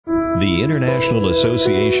The International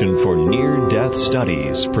Association for Near-Death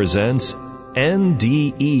Studies presents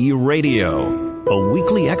NDE Radio, a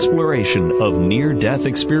weekly exploration of near-death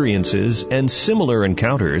experiences and similar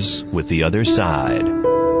encounters with the other side.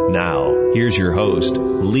 Now, here's your host,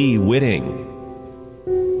 Lee Whitting.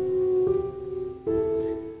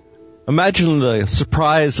 Imagine the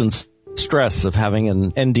surprise and stress of having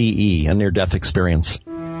an NDE, a near-death experience.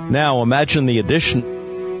 Now imagine the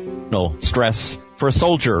additional stress for a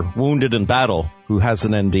soldier wounded in battle who has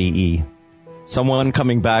an NDE. Someone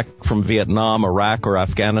coming back from Vietnam, Iraq, or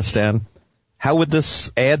Afghanistan. How would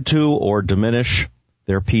this add to or diminish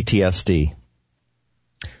their PTSD?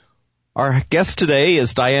 Our guest today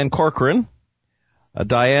is Diane Corcoran.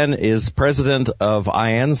 Diane is president of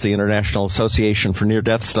IANDS, the International Association for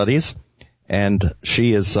Near-Death Studies, and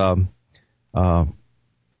she is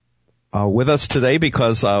with us today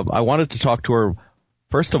because I wanted to talk to her,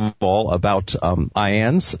 first of all, about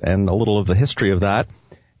IANDS and a little of the history of that,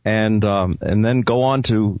 and then go on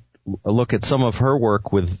to look at some of her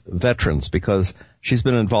work with veterans, because she's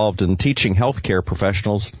been involved in teaching healthcare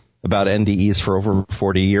professionals about NDEs for over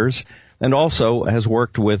 40 years, and also has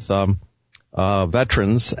worked with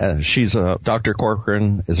veterans. Dr.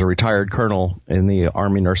 Corcoran is a retired colonel in the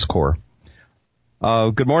Army Nurse Corps.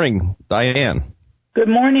 Good morning, Diane. Good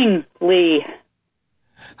morning, Lee.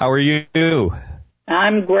 How are you?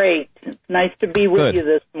 I'm great. It's nice to be with you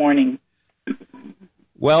this morning.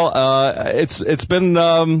 Well, it's been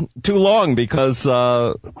too long because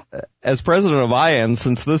as president of IANDS,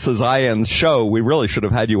 since this is IANDS' show, we really should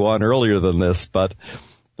have had you on earlier than this, but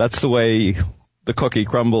that's the way the cookie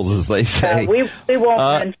crumbles, as they say. We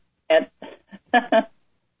won't mention it.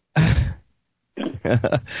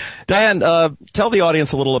 Diane, tell the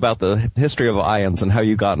audience a little about the history of IANDS and how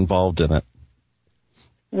you got involved in it.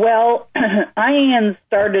 Well, IANDS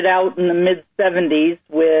started out in the mid-'70s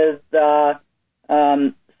with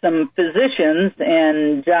some physicians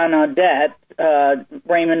and John Audette,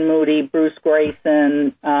 Raymond Moody, Bruce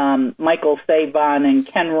Grayson, Michael Sabon, and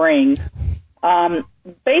Ken Ring.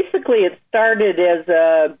 Basically, it started as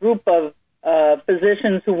a group of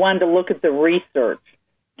physicians who wanted to look at the research.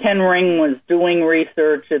 Ken Ring was doing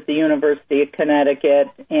research at the University of Connecticut,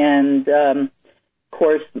 and, of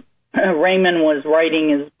course, Raymond was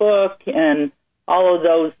writing his book, and all of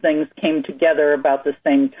those things came together about the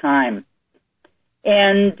same time.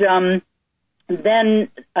 And then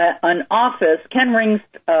Ken Ring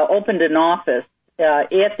opened an office at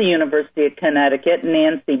the University of Connecticut.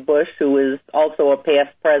 Nancy Bush, who is also a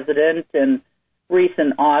past president and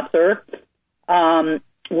recent author,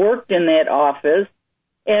 worked in that office,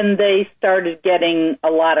 and they started getting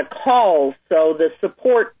a lot of calls, so the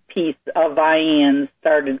support piece of IANDS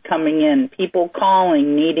started coming in, people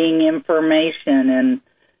calling, needing information and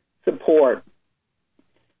support.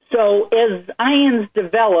 So as IANDS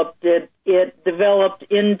developed, it developed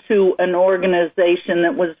into an organization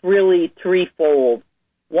that was really threefold.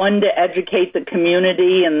 One, to educate the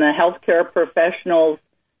community and the healthcare professionals,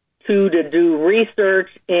 two, to do research,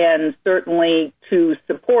 and certainly to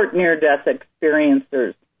support near-death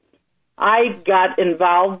experiencers. I got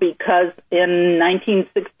involved because in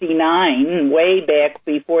 1969, way back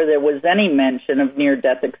before there was any mention of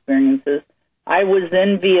near-death experiences, I was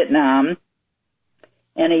in Vietnam,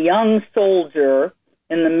 and a young soldier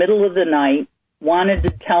in the middle of the night wanted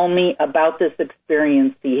to tell me about this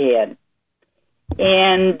experience he had.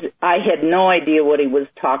 And I had no idea what he was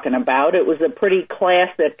talking about. It was a pretty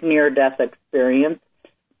classic near-death experience,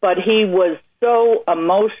 but he was so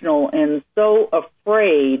emotional and so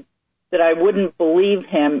afraid that I wouldn't believe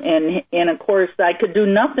him. And of course, I could do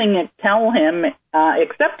nothing except tell him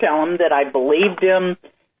that I believed him.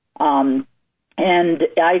 And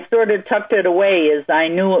I sort of tucked it away as I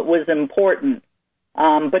knew it was important,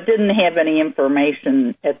 but didn't have any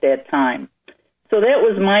information at that time. So that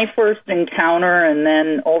was my first encounter, and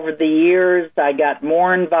then over the years, I got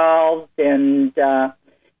more involved, and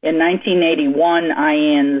in 1981,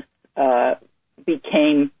 IANDS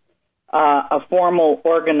became a formal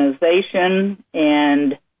organization,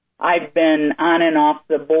 and I've been on and off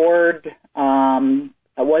the board. I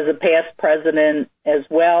was a past president as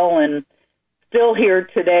well, and still here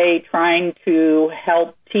today trying to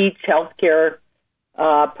help teach healthcare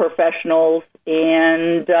professionals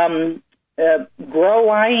and grow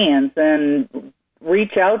IANDS and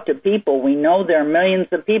reach out to people. We know there are millions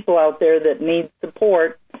of people out there that need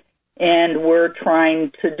support, and we're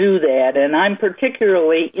trying to do that. And I'm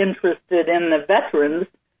particularly interested in the veterans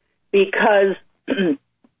because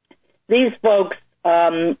these folks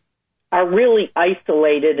are really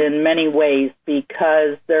isolated in many ways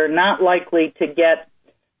because they're not likely to get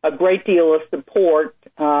a great deal of support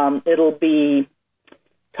it'll be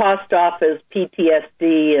tossed off as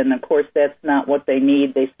PTSD, and of course that's not what they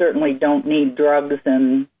need. They certainly don't need drugs,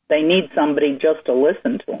 and they need somebody just to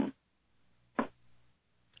listen to them.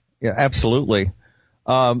 Yeah, absolutely.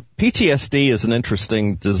 PTSD is an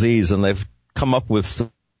interesting disease, and they've come up with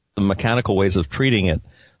some mechanical ways of treating it.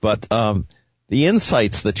 But the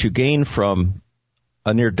insights that you gain from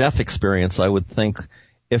a near-death experience, I would think,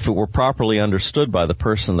 if it were properly understood by the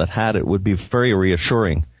person that had it, would be very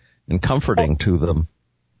reassuring and comforting to them.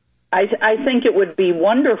 I think it would be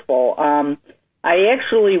wonderful. I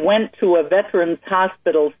actually went to a veterans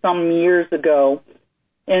hospital some years ago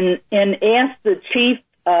and asked the chief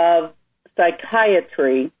of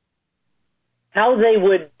psychiatry how they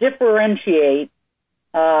would differentiate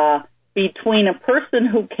between a person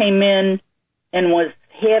who came in and was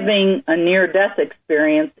having a near-death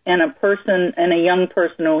experience and a young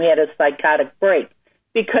person who had a psychotic break.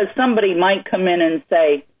 Because somebody might come in and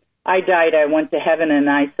say, I died, I went to heaven, and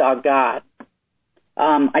I saw God.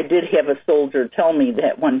 I did have a soldier tell me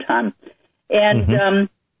that one time. And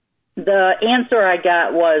the answer I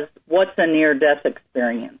got was, what's a near-death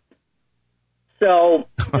experience? So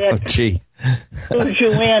that clues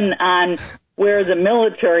you in on where the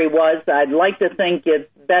military was. I'd like to think it's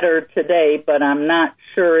better today, but I'm not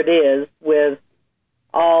sure it is with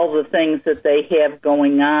all the things that they have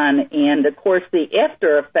going on. And, of course, the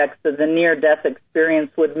after effects of the near-death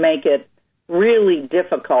experience would make it really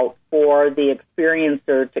difficult for the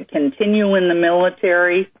experiencer to continue in the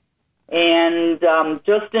military and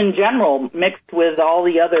just in general, mixed with all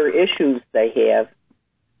the other issues they have.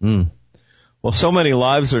 Well, so many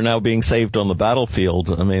lives are now being saved on the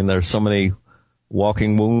battlefield. I mean, there's so many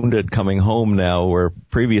walking wounded coming home now where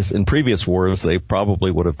in previous wars they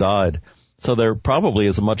probably would have died. So there probably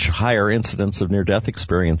is a much higher incidence of near-death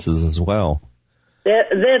experiences as well.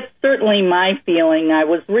 That's certainly my feeling. I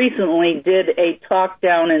was recently did a talk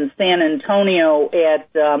down in San Antonio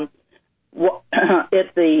at the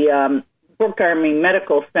Brooke Army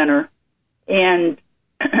Medical Center, and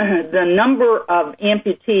the number of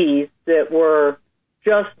amputees that were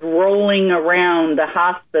just rolling around the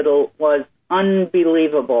hospital was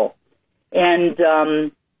unbelievable. And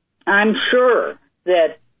I'm sure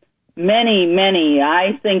that many,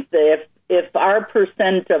 I think that if our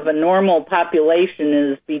percent of a normal population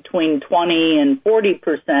is between 20 and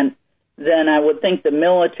 40%, then I would think the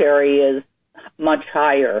military is much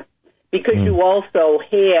higher. Because you also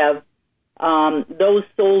have those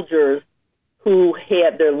soldiers who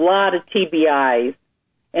had a lot of TBIs,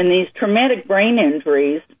 and these traumatic brain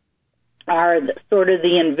injuries are sort of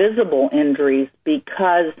the invisible injuries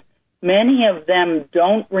because many of them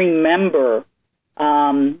don't remember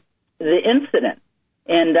the incident.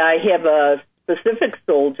 And I have a specific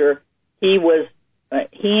soldier. He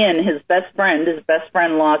and his best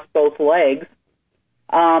friend lost both legs.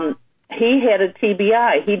 He had a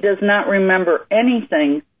TBI. He does not remember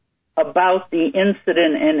anything about the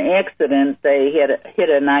incident and accident. They had hit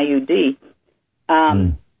an IUD.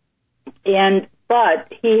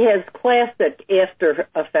 But he has classic after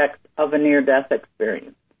effects of a near-death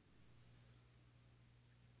experience.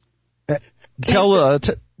 Tell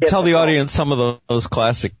the audience some of those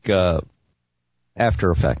classic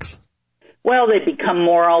after effects. Well, they become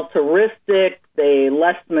more altruistic, they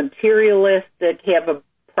less materialistic, have a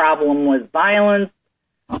problem with violence,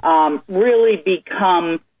 really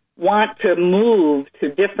want to move to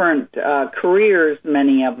different careers,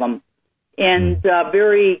 many of them, and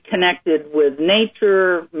very connected with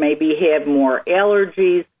nature, maybe have more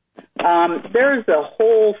allergies. There's a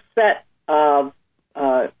whole set of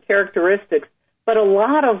characteristics, but a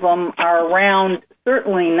lot of them are around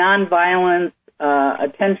certainly nonviolence,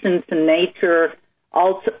 attention to nature,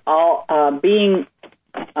 being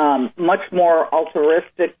much more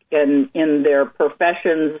altruistic in their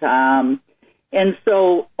professions. And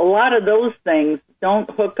so a lot of those things don't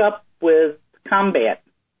hook up with combat.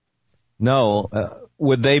 No.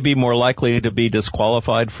 Would they be more likely to be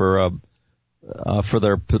disqualified for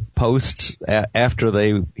their post after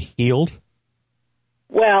they healed?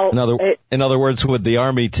 Well, in other words, would the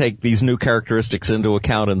Army take these new characteristics into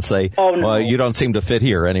account and say, well, you don't seem to fit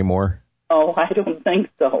here anymore? Oh, I don't think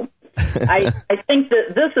so. I think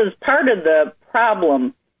that this is part of the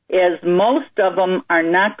problem, is most of them are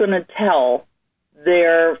not going to tell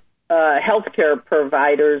their healthcare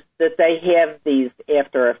providers that they have these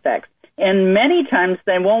after effects. And many times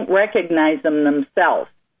they won't recognize them themselves.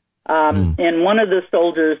 And one of the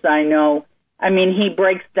soldiers I know, he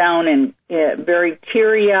breaks down and very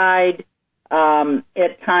teary-eyed,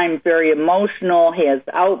 at times very emotional, has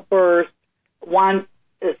outbursts,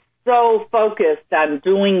 is so focused on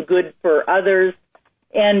doing good for others,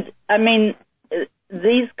 And I mean,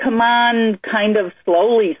 these come on kind of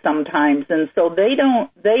slowly sometimes, and so they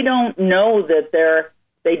don't know that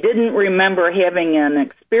they didn't remember having an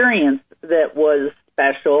experience that was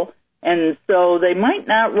special, and so they might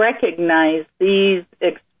not recognize these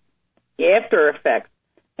after effects.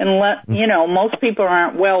 And most people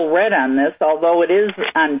aren't well read on this, although it is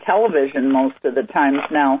on television most of the times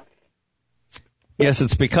now. Yes,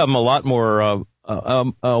 it's become a lot more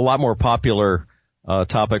popular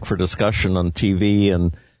topic for discussion on TV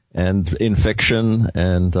and in fiction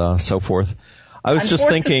and so forth. I was just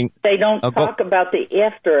thinking they don't talk about the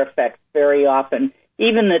after effects very often.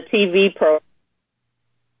 Even the TV programs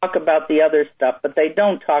talk about the other stuff, but they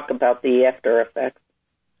don't talk about the after effects.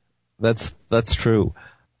 That's true.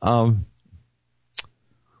 I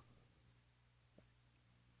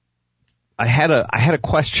had a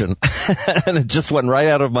question, and it just went right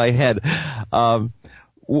out of my head. I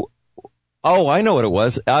know what it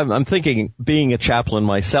was. I'm thinking, being a chaplain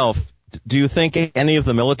myself, do you think any of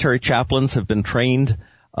the military chaplains have been trained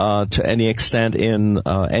to any extent in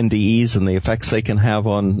NDEs and the effects they can have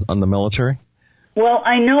on the military? Well,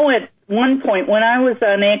 I know at one point when I was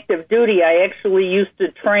on active duty, I actually used to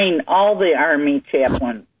train all the Army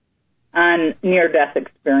chaplains on near-death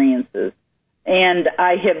experiences. And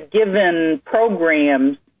I have given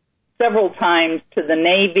programs several times to the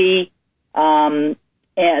Navy and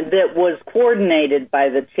that was coordinated by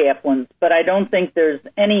the chaplains, but I don't think there's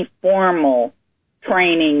any formal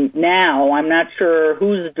training now. I'm not sure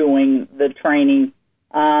who's doing the training.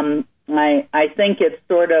 I think it's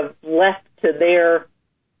sort of left to their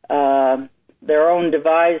own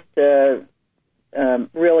device to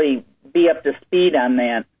really be up to speed on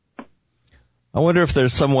that. I wonder if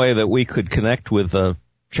there's some way that we could connect with the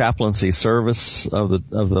chaplaincy service of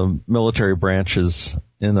the military branches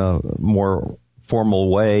in a more formal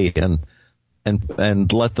way and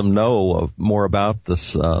let them know more about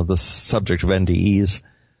this the subject of NDEs.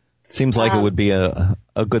 Seems like it would be a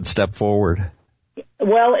good step forward.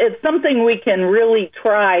 Well, it's something we can really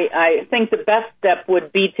try. I think the best step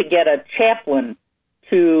would be to get a chaplain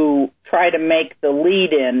to try to make the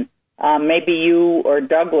lead in. Maybe you or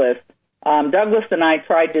Douglas. Douglas and I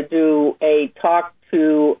tried to do a talk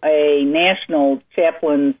to a national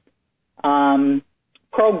chaplain's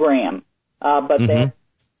program, but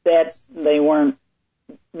that they weren't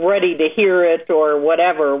ready to hear it or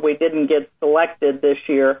whatever. We didn't get selected this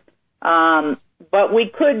year. But we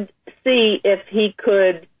could see if he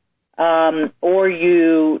could, or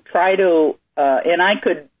you try to, and I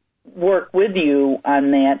could work with you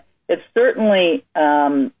on that. It's certainly,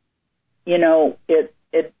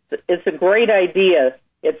 it's a great idea.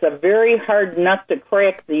 It's a very hard nut to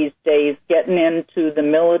crack these days, getting into the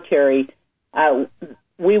military.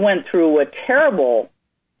 We went through a terrible,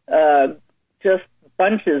 just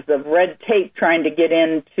bunches of red tape trying to get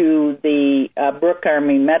into the Brooke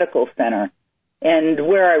Army Medical Center. And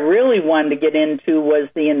where I really wanted to get into was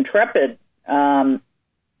the Intrepid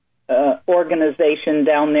organization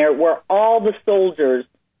down there, where all the soldiers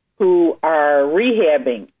who are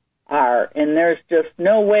rehabbing are, and there's just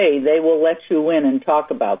no way they will let you in and talk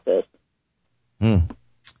about this.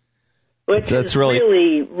 Which is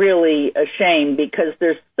really, really a shame, because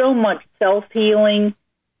there's so much self-healing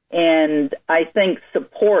and I think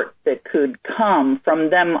support that could come from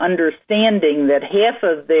them understanding that half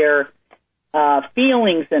of their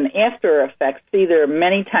feelings and after effects, see, they're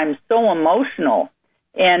many times so emotional.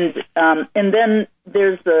 And then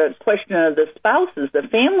there's the question of the spouses. The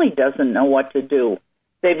family doesn't know what to do.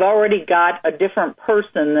 They've already got a different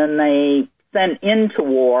person than they sent into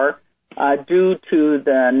war due to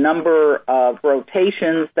the number of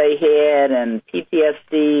rotations they had and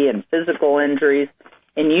PTSD and physical injuries.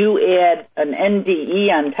 And you add an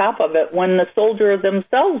NDE on top of it when the soldier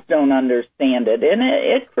themselves don't understand it. And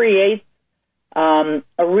it creates a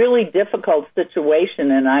really difficult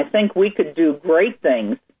situation, and I think we could do great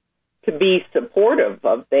things to be supportive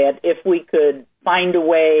of that if we could find a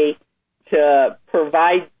way to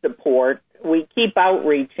provide support. We keep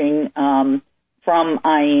outreaching from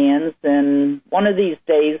IANS, and one of these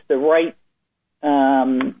days the right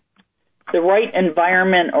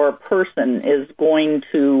environment or person is going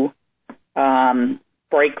to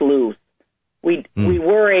break loose. We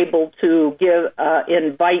were able to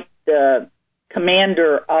invite the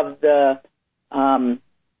commander of the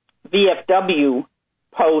VFW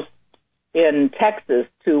post in Texas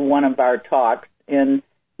to one of our talks, and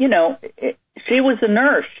she was a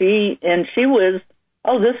nurse. She was,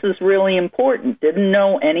 this is really important. Didn't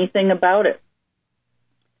know anything about it.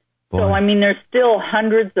 Boy. So, there's still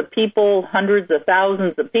hundreds of people, hundreds of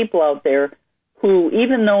thousands of people out there who,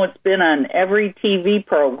 even though it's been on every TV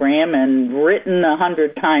program and written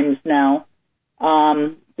 100 times now,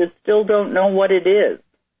 that still don't know what it is.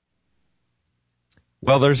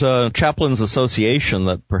 Well, there's a Chaplains Association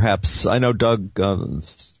that perhaps, I know Doug,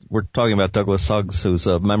 we're talking about Douglas Suggs, who's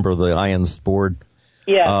a member of the IANDS board.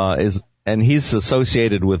 Yeah. And he's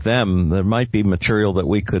associated with them. There might be material that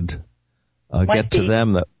we could get to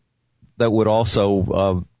them that would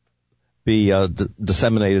also be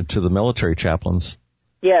disseminated to the military chaplains.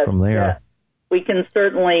 Yes, from there. Yes. We can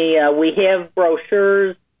certainly, we have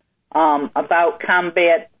brochures about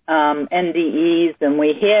combat NDEs, and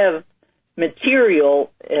we have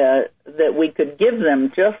material that we could give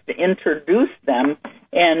them just to introduce them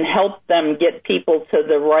and help them get people to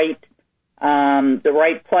the right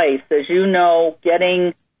place. As you know,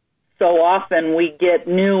 so often we get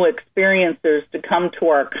new experiencers to come to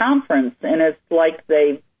our conference, and it's like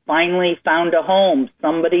they finally found a home,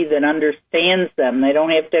 somebody that understands them. They don't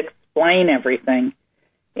have to explain everything,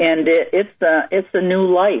 and it's a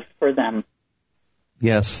new life for them.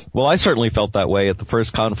 Yes. Well, I certainly felt that way at the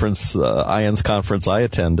first conference, IANDS conference I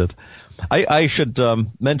attended. I should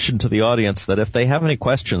mention to the audience that if they have any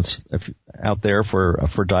questions out there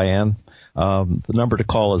for Diane, the number to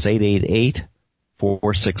call is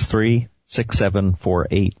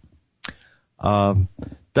 888-463-6748.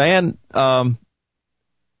 Diane,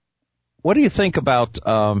 what do you think about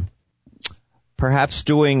perhaps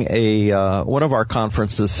doing one of our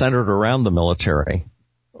conferences centered around the military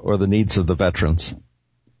or the needs of the veterans?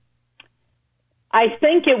 I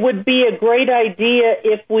think it would be a great idea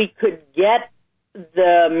if we could get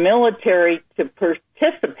the military to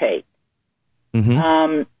participate.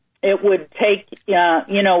 Mm-hmm. It would take,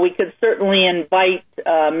 we could certainly invite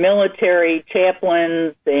military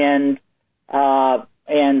chaplains and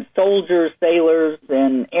soldiers, sailors,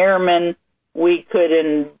 and airmen. We could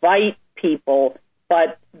invite people,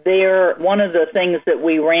 but one of the things that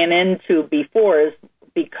we ran into before is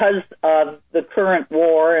because of the current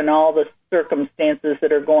war and all the circumstances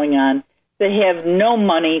that are going on, they have no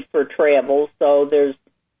money for travel, so there's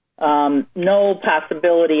no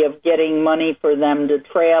possibility of getting money for them to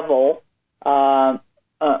travel, for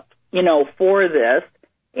this.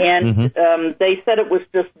 And they said it was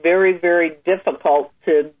just very, very difficult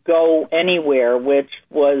to go anywhere, which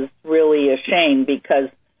was really a shame because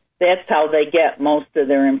that's how they get most of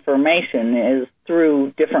their information is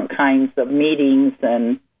through different kinds of meetings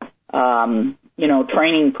and,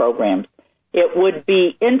 training programs. It would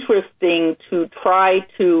be interesting to try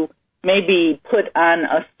to maybe put on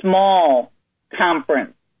a small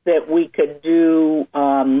conference that we could do,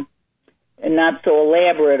 and not so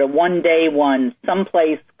elaborate, a one-day one,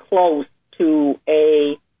 someplace close to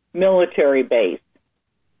a military base.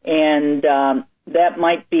 And that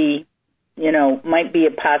might be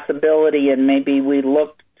a possibility, and maybe we're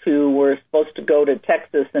supposed to go to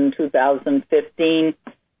Texas in 2015.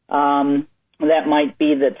 That might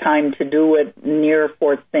be the time to do it near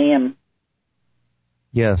Fort Sam.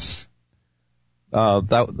 Yes.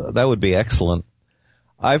 That would be excellent.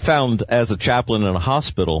 I found as a chaplain in a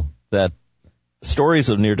hospital that stories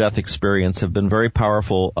of near-death experience have been very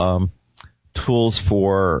powerful tools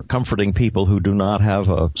for comforting people who do not have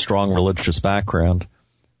a strong religious background.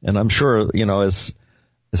 And I'm sure, as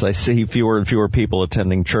I see fewer and fewer people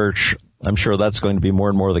attending church, I'm sure that's going to be more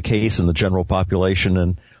and more the case in the general population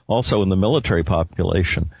and also in the military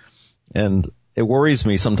population. And it worries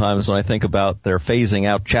me sometimes when I think about their phasing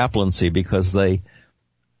out chaplaincy because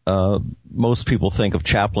most people think of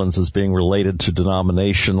chaplains as being related to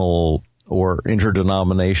denominational or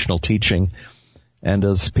interdenominational teaching. And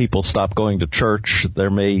as people stop going to church, they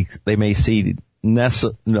may see less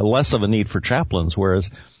of a need for chaplains,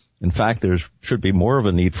 whereas in fact there should be more of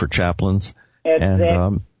a need for chaplains.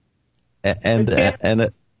 Exactly.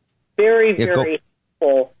 And very, very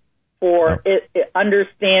helpful for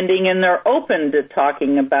understanding, and they're open to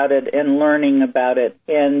talking about it and learning about it,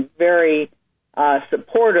 and very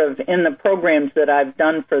supportive in the programs that I've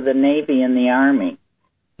done for the Navy and the Army.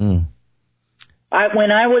 Mm.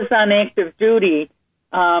 When I was on active duty,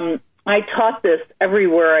 I taught this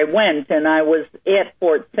everywhere I went, and I was at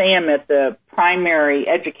Fort Sam at the primary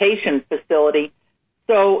education facility.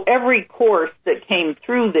 So every course that came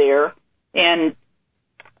through there and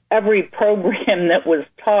every program that was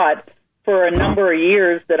taught for a number of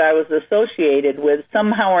years that I was associated with,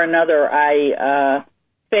 somehow or another I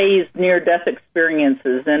phased near-death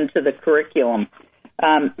experiences into the curriculum.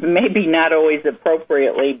 Maybe not always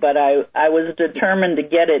appropriately, but I was determined to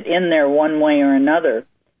get it in there one way or another.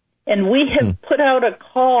 And we have put out a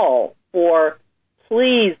call for,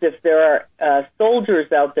 please, if there are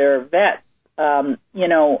soldiers out there, vets,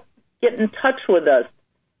 get in touch with us.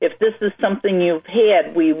 If this is something you've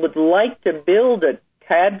had, we would like to build a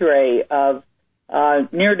cadre of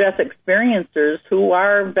near-death experiencers who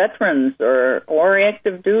are veterans or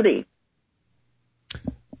active duty.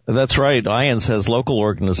 That's right. IANDS has local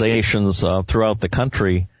organizations throughout the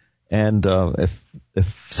country, and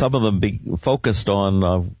if some of them be focused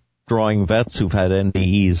on drawing vets who've had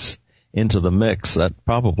NDEs into the mix, that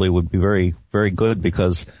probably would be very, very good,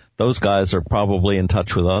 because those guys are probably in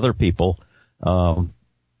touch with other people, former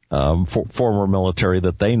military,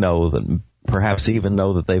 that they know, that perhaps even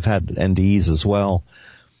know that they've had NDEs as well.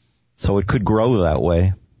 So it could grow that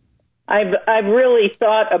way. I've really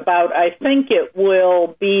thought about, I think it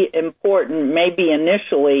will be important, maybe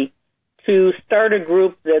initially, to start a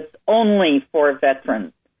group that's only for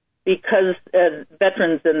veterans, because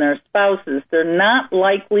veterans and their spouses, they're not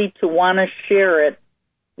likely to want to share it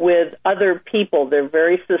with other people. They're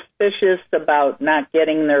very suspicious about not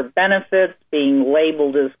getting their benefits, being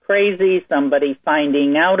labeled as crazy, somebody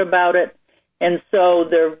finding out about it, and so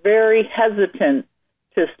they're very hesitant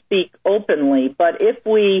to speak openly. But if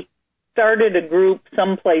we started a group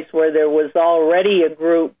someplace where there was already a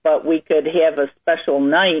group, but we could have a special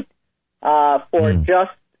night for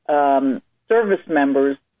just service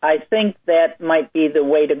members, I think that might be the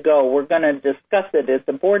way to go. We're going to discuss it at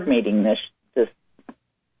the board meeting this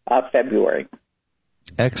February.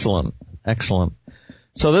 Excellent.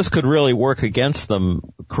 So this could really work against them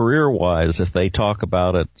career-wise if they talk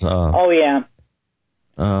about it. Oh, yeah.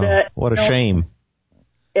 What a shame.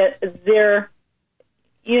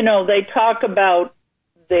 They talk about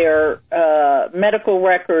their medical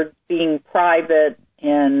records being private,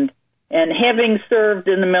 and having served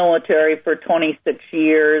in the military for 26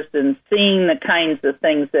 years and seeing the kinds of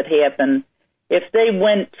things that happen, if they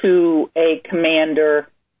went to a commander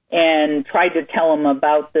and tried to tell them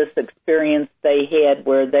about this experience they had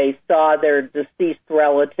where they saw their deceased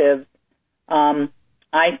relatives,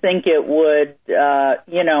 I think it would, they're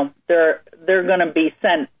going to be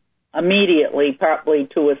sent immediately, probably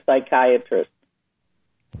to a psychiatrist.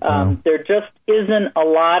 There just isn't a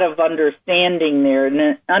lot of understanding there.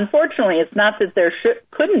 And unfortunately, it's not that there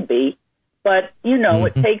couldn't be, but,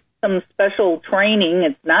 it takes some special training.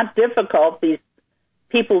 It's not difficult. These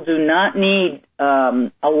people do not need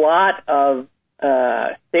a lot of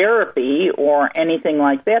therapy or anything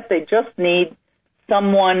like that. They just need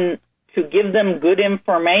someone to give them good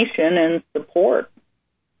information and support.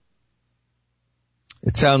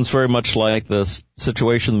 It sounds very much like the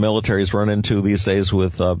situation the military's run into these days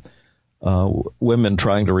with women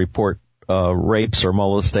trying to report rapes or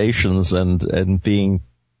molestations and being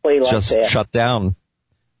just shut down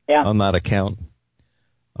on that account.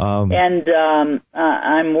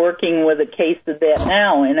 I'm working with a case of that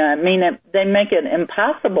now, and I mean, they make it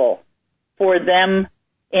impossible for them.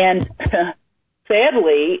 And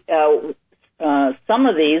sadly, some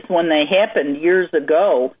of these, when they happened years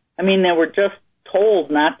ago, I mean, they were just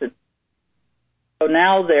told not to. So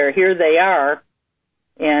now here they are,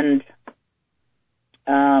 and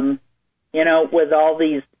with all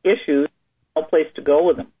these issues, no place to go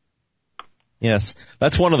with them. Yes,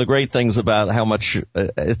 that's one of the great things about how much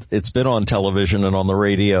it's been on television and on the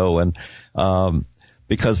radio, and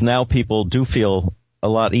because now people do feel a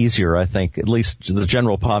lot easier, I think, at least the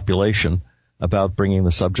general population, about bringing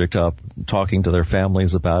the subject up, talking to their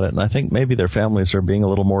families about it, and I think maybe their families are being a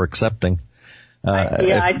little more accepting.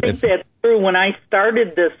 I think that's true. When I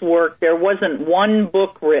started this work, there wasn't one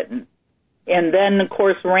book written. And then, of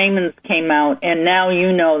course, Raymond's came out, and now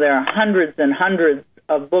there are hundreds and hundreds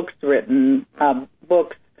of books written,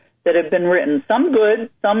 books that have been written. Some good,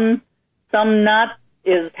 some not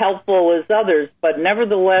as helpful as others, but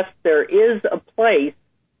nevertheless, there is a place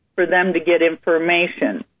for them to get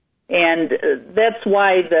information. And that's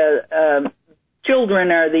why the children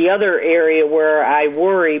are the other area where I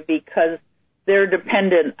worry, because they're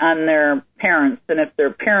dependent on their parents, and if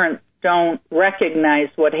their parents don't recognize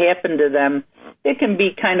what happened to them, it can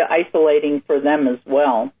be kind of isolating for them as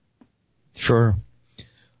well. Sure.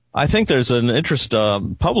 I think there's an interest,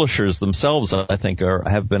 publishers themselves, I think,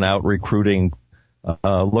 have been out recruiting,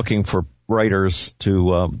 looking for writers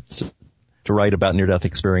to write about near-death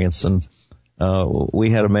experience. And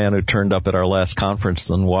we had a man who turned up at our last conference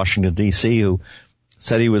in Washington, D.C., who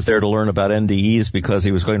said he was there to learn about NDEs because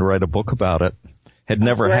he was going to write a book about it. Had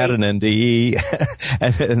never had an NDE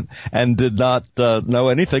and did not know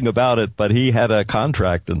anything about it, but he had a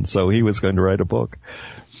contract, and so he was going to write a book.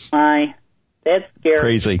 That's scary.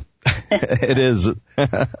 Crazy. It is.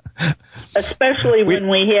 Especially when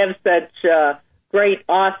we have such great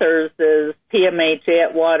authors as PMH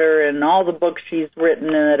Atwater and all the books she's written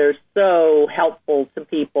that are so helpful to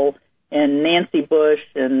people. and Nancy Bush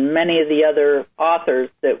and many of the other authors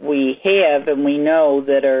that we have and we know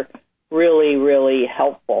that are really, really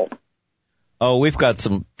helpful. Oh, we've got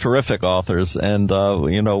some terrific authors, and,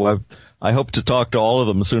 I hope to talk to all of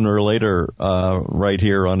them sooner or later, right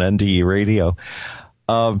here on NDE Radio.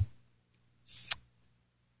 Our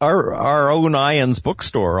own IANS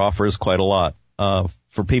bookstore offers quite a lot,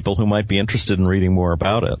 for people who might be interested in reading more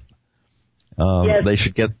about it. Yes. They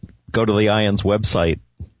should go to the IANS website.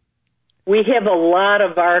 We have a lot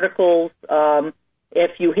of articles.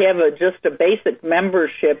 If you have just a basic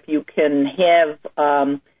membership, you can have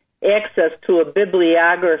access to a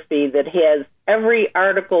bibliography that has every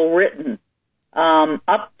article written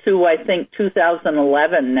up to, I think,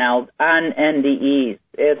 2011 now on NDEs.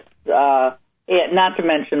 It's not to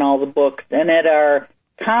mention all the books. And at our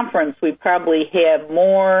conference, we probably have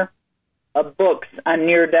more books on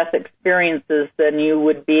near-death experiences than you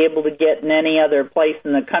would be able to get in any other place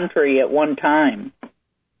in the country at one time.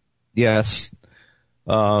 Yes.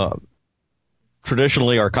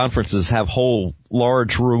 Traditionally, our conferences have whole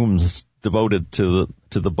large rooms devoted to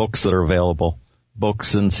the books that are available,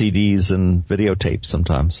 books and CDs and videotapes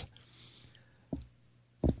sometimes.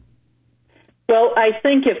 Well, I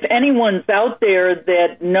think if anyone's out there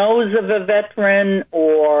that knows of a veteran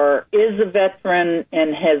or is a veteran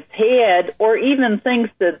and has had, or even thinks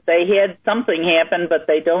that they had something happen but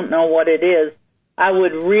they don't know what it is, I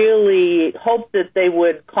would really hope that they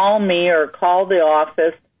would call me or call the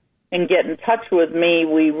office and get in touch with me.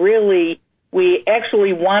 We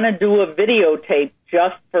actually want to do a videotape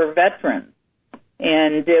just for veterans.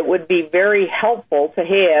 And it would be very helpful to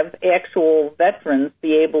have actual veterans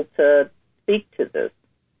be able to speak to this.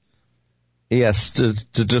 Yes, to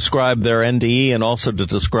describe their NDE and also to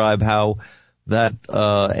describe how that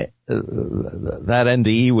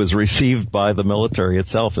NDE was received by the military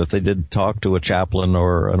itself, if they did talk to a chaplain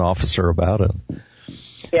or an officer about it.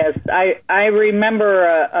 Yes, I remember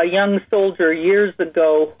a young soldier years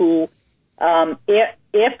ago who,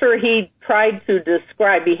 after he tried to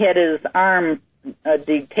describe, he had his arm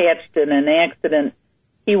detached in an accident.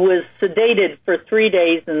 He was sedated for 3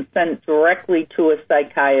 days and sent directly to a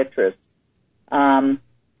psychiatrist. And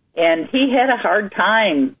he had a hard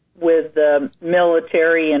time with the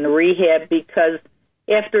military and rehab because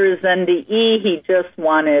after his NDE, he just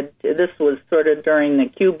wanted, this was sort of during the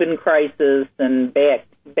Cuban crisis and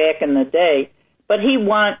back in the day, but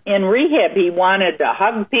in rehab, he wanted to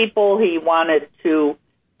hug people, he wanted to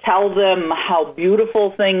tell them how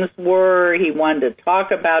beautiful things were, he wanted to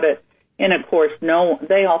talk about it, and of course,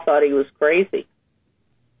 they all thought he was crazy.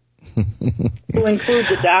 To include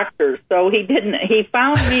the doctors. So he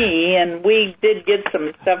found me and we did get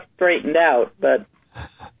some stuff straightened out, but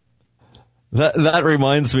that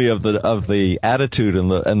reminds me of the attitude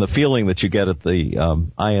and the feeling that you get at the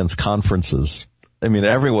IANS conferences. I mean,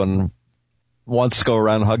 everyone wants to go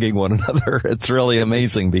around hugging one another. It's really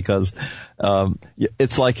amazing because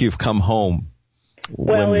it's like you've come home.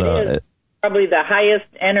 Well, it is probably the highest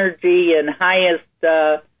energy and highest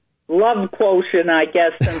love quotient, I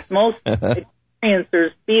guess, since most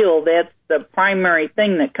experiencers feel that's the primary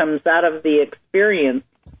thing that comes out of the experience.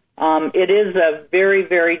 It is a very,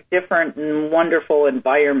 very different and wonderful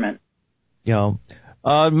environment. Yeah.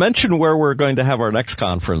 Mention where we're going to have our next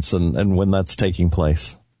conference and when that's taking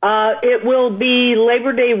place. It will be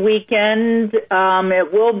Labor Day weekend.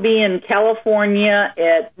 It will be in California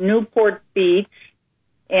at Newport Beach,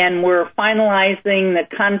 and we're finalizing the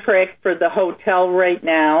contract for the hotel right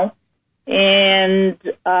now. And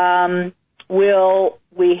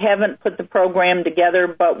we haven't put the program together,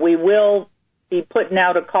 but we will be putting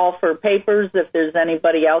out a call for papers if there's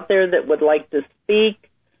anybody out there that would like to speak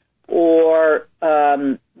or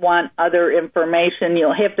want other information.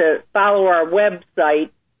 You'll have to follow our website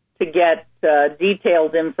to get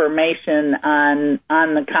detailed information on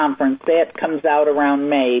the conference. That comes out around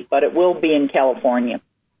May, but it will be in California.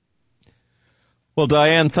 Well,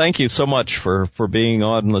 Diane, thank you so much for being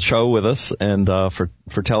on the show with us and for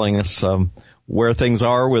telling us where things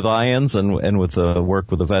are with IANS and with the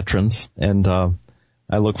work with the veterans. And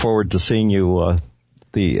I look forward to seeing you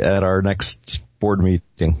at our next board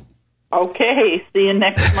meeting. Okay, see you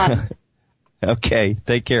next month. Okay,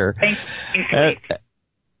 take care. Thanks.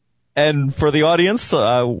 And for the audience,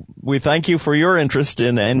 we thank you for your interest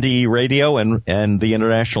in NDE Radio and the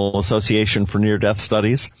International Association for Near-Death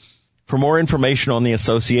Studies. For more information on the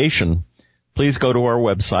association, please go to our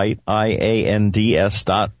website, iands.org.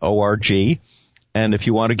 And if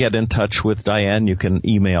you want to get in touch with Diane, you can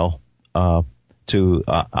email to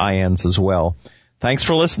IANS as well. Thanks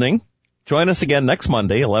for listening. Join us again next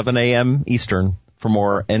Monday, 11 a.m. Eastern, for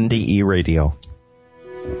more NDE Radio.